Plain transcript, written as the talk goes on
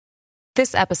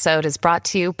This episode is brought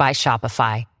to you by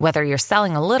Shopify. Whether you're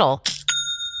selling a little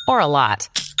or a lot,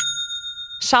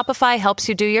 Shopify helps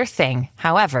you do your thing,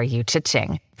 however you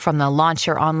cha-ching. From the launch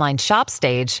your online shop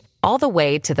stage, all the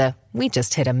way to the we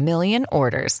just hit 1 million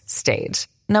orders stage.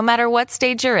 No matter what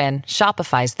stage you're in,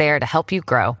 Shopify's there to help you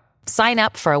grow. Sign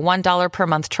up for a $1 per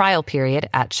month trial period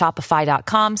at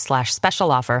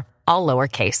shopify.com/special offer, all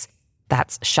lowercase.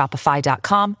 That's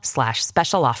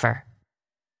shopify.com/special offer.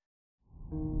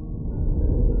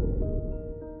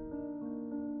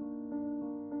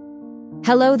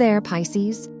 Hello there,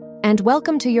 Pisces, and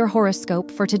welcome to your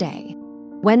horoscope for today,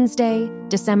 Wednesday,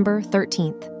 December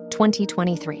 13th,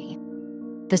 2023.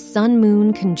 The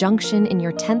Sun-Moon conjunction in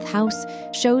your 10th house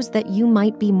shows that you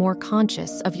might be more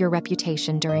conscious of your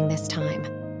reputation during this time.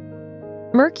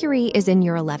 Mercury is in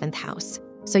your 11th house,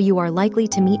 so you are likely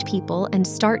to meet people and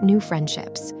start new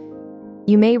friendships.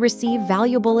 You may receive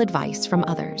valuable advice from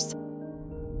others.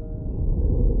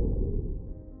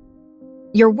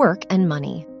 Your work and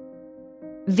money.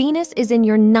 Venus is in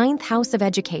your 9th house of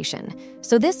education,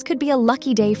 so this could be a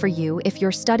lucky day for you if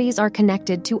your studies are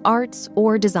connected to arts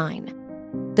or design.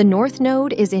 The North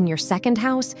Node is in your 2nd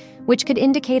house, which could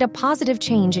indicate a positive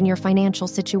change in your financial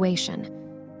situation.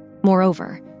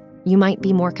 Moreover, you might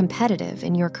be more competitive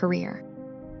in your career.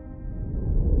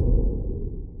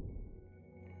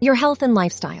 Your health and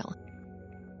lifestyle.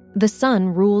 The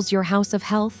Sun rules your house of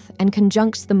health and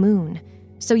conjuncts the Moon,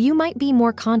 so you might be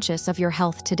more conscious of your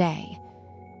health today.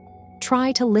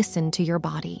 Try to listen to your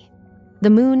body. The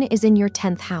Moon is in your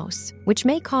 10th house, which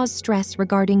may cause stress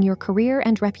regarding your career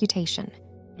and reputation.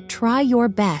 Try your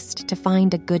best to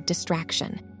find a good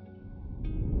distraction.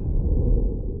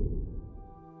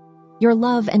 Your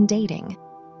love and dating.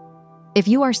 If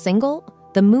you are single,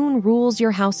 the Moon rules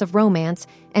your house of romance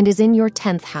and is in your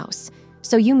 10th house,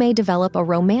 so you may develop a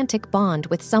romantic bond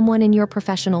with someone in your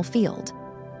professional field.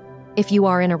 If you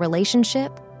are in a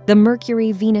relationship, the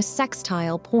Mercury-Venus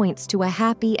sextile points to a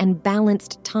happy and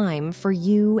balanced time for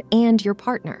you and your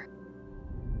partner.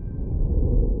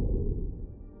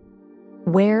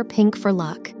 Wear pink for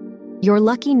luck. Your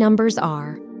lucky numbers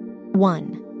are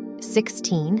 1,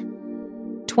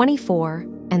 16, 24,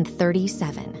 and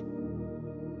 37.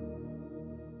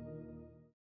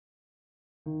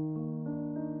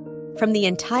 From the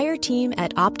entire team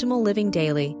at Optimal Living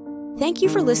Daily, thank you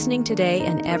for listening today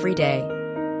and every day.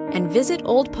 And visit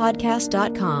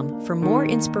oldpodcast.com for more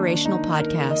inspirational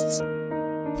podcasts.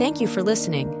 Thank you for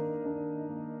listening.